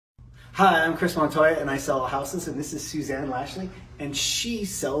Hi, I'm Chris Montoya and I sell houses, and this is Suzanne Lashley and she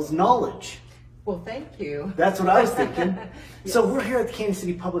sells knowledge. Well, thank you. That's what I was thinking. Yes. So we're here at the Cañon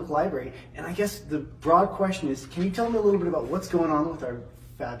City Public Library, and I guess the broad question is, can you tell me a little bit about what's going on with our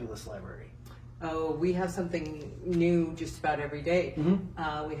fabulous library? Oh, we have something new just about every day.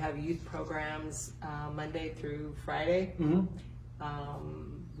 Mm-hmm. We have youth programs Monday through Friday. Mm-hmm.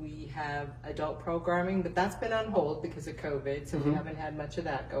 We have adult programming, but that's been on hold because of COVID, so we haven't had much of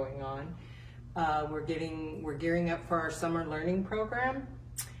that going on. We're gearing up for our summer learning program.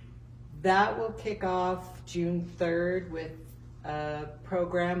 That will kick off June 3rd with a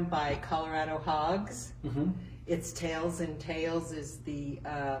program by Colorado Hogs. It's Tales and Tales is the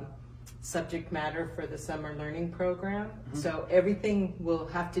subject matter for the summer learning program. So everything will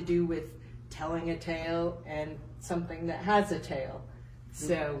have to do with telling a tale and something that has a tale.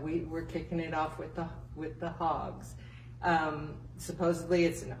 So we're kicking it off with the Hogs. Supposedly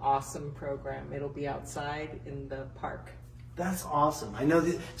it's an awesome program. It'll be outside in the park. That's awesome. I know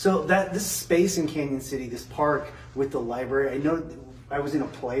so this space in Cañon City, this park with the library, I know I was in a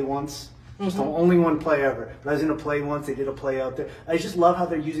play once. Just the only one play ever. But I was in a play once, they did a play out there. I just love how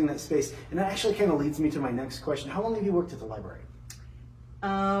they're using that space. And that actually kind of leads me to my next question. How long have you worked at the library?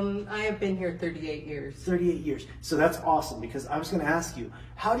 I have been here 38 years. 38 years. So that's awesome, because I was going to ask you,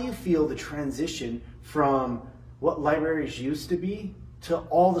 how do you feel the transition from what libraries used to be to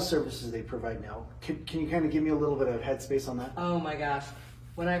all the services they provide now? Can you kind of give me a little bit of headspace on that? Oh my gosh.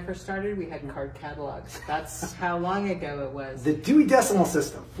 When I first started, we had card catalogs. That's how long ago it was. The Dewey Decimal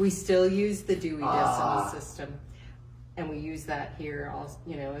System. We still use the Dewey Decimal System. And we use that here also,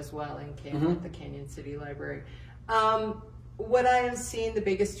 as well in the Cañon City Library. What I have seen, the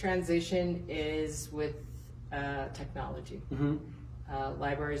biggest transition is with technology.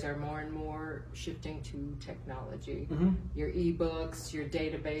 Libraries are more and more shifting to technology. Your e-books, your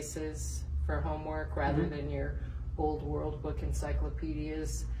databases for homework rather than your old world book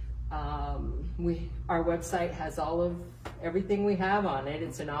encyclopedias. Our website has everything we have on it.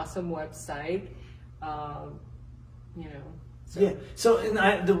 It's an awesome website. Yeah. So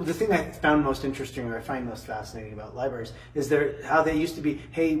the thing I found most interesting, or I find most fascinating about libraries, is how they used to be,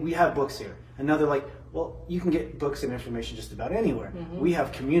 hey, we have books here. And now they're like, well, you can get books and information just about anywhere. We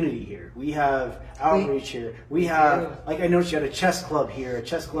have community here. We have outreach here. We have, like I noticed you had a chess club here, a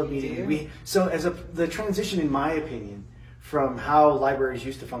chess club meeting. So the transition, in my opinion, from how libraries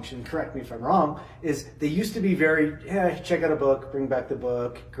used to function, correct me if I'm wrong, is they used to be very, check out a book, bring back the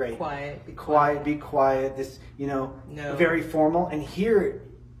book, great. Quiet. Be quiet, this, very formal. And here,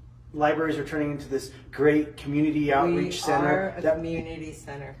 libraries are turning into this great community outreach center. We are a community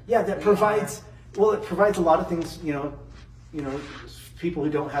center. Yeah, that provides, it provides a lot of things, people who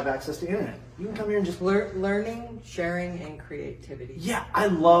don't have access to internet. You can come here and just learning, sharing, and creativity. Yeah, I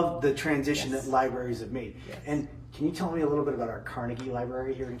love the transition that libraries have made. Yes. And can you tell me a little bit about our Carnegie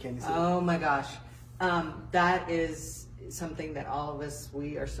Library here in Cañon City? Oh my gosh. That is something that all of us,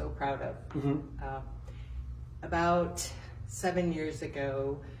 we are so proud of. About 7 years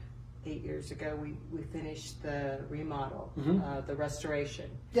ago, 8 years ago, we finished the remodel, the restoration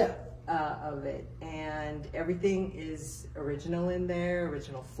of it. And everything is original in there,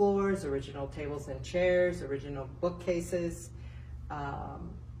 original floors, original tables and chairs, original bookcases.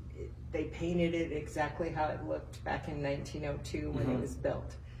 They painted it exactly how it looked back in 1902 when it was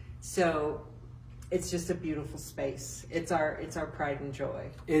built. So it's just a beautiful space. It's our pride and joy.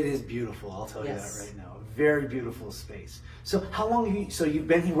 It is beautiful, I'll tell you that right now. A very beautiful space. So how long have you've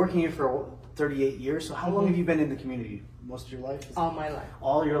been working here for 38 years, so how long have you been in the community? Most of your life? All my life.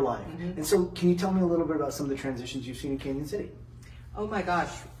 All your life. And so can you tell me a little bit about some of the transitions you've seen in Cañon City? Oh my gosh,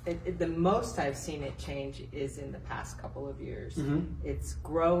 the most I've seen it change is in the past couple of years. It's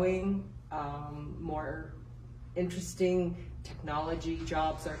growing, more interesting technology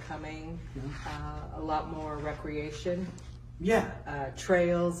jobs are coming, a lot more recreation,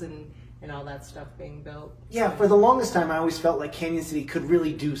 trails and all that stuff being built. Yeah, for the longest time I always felt like Cañon City could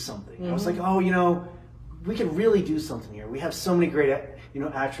really do something. I was like, we could really do something here. We have so many great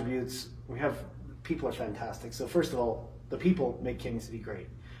attributes. People are fantastic. So first of all, the people make Cañon City great.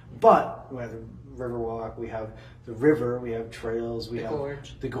 But we have the Riverwalk, we have the river, we have trails, we have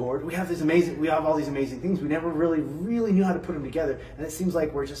the gorge. We have all these amazing things. We never really knew how to put them together. And it seems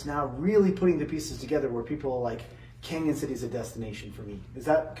like we're just now really putting the pieces together where people are like, Cañon City is a destination for me. Is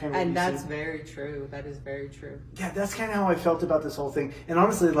that kind of what you see? that's very true. That is very true. Yeah, that's kind of how I felt about this whole thing. And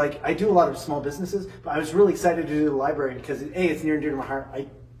honestly, I do a lot of small businesses, but I was really excited to do the library because it's near and dear to my heart. I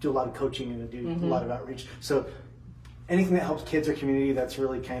do a lot of coaching and I do a lot of outreach. So anything that helps kids or community, that's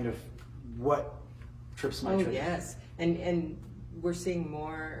really kind of what trips my trip. Yes. And we're seeing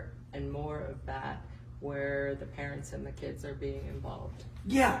more and more of that, where the parents and the kids are being involved.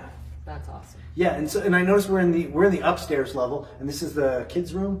 Yeah. That's awesome. Yeah, and I noticed we're in the upstairs level, and this is the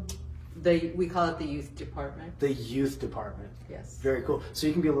kids' room. We call it the youth department. The youth department. Yes. Very cool. So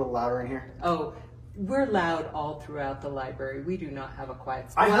you can be a little louder in here. Oh, we're loud all throughout the library. We do not have a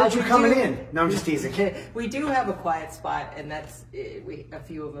quiet spot. I heard you coming in. No, I'm just teasing. We do have a quiet spot, and that's a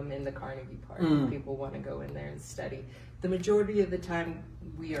few of them in the Carnegie Park. People want to go in there and study. The majority of the time,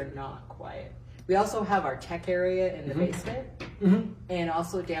 we are not quiet. We also have our tech area in the basement, and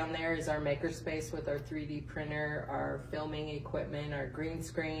also down there is our makerspace with our 3D printer, our filming equipment, our green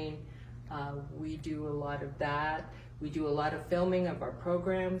screen. We do a lot of that. We do a lot of filming of our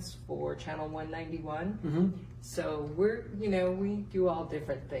programs for Channel 191. So we do all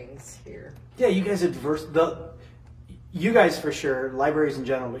different things here. Yeah, you guys are diverse. You guys for sure, libraries in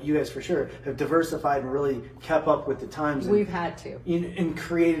general, but you guys for sure have diversified and really kept up with the times. We've had to. And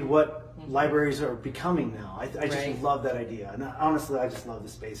created what libraries are becoming now. I just love that idea. And honestly, I just love the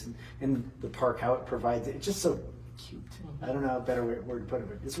space and the park, how it provides it. It's just so cute. I don't know a better word to put it,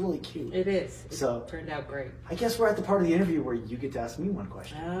 but it's really cute. It is. It so turned out great. I guess we're at the part of the interview where you get to ask me one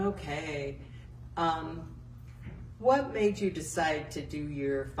question. Okay. What made you decide to do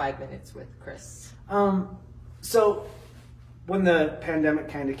your 5 minutes with Chris? So when the pandemic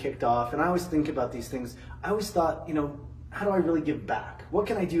kind of kicked off, and I always think about these things, I always thought, how do I really give back? What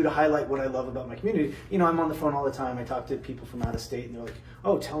can I do to highlight what I love about my community? I'm on the phone all the time. I talk to people from out of state, and they're like,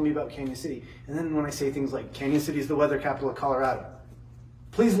 oh, tell me about Cañon City. And then when I say things like, Cañon City is the weather capital of Colorado,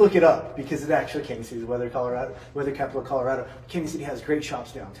 please look it up, because it actually, Cañon City is the weather capital of Colorado. Cañon City has great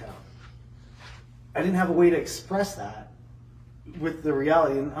shops downtown. I didn't have a way to express that with the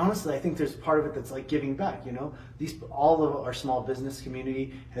reality, and honestly, I think there's part of it that's like giving back. All of our small business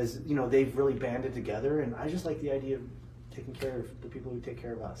community has, they've really banded together, and I just like the idea of taking care of the people who take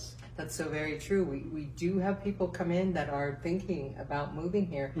care of us. That's so very true. We do have people come in that are thinking about moving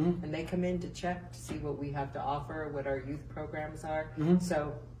here, and they come in to check to see what we have to offer, what our youth programs are.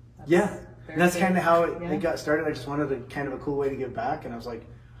 So that's kind of how it got started. I just wanted a kind of a cool way to give back, and I was like,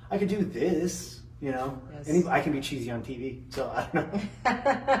 I could do this. And I can be cheesy on TV, so I don't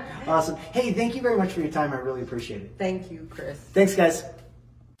know. Awesome. Hey, thank you very much for your time. I really appreciate it. Thank you, Chris. Thanks, guys.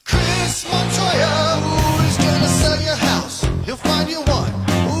 Chris Montoya.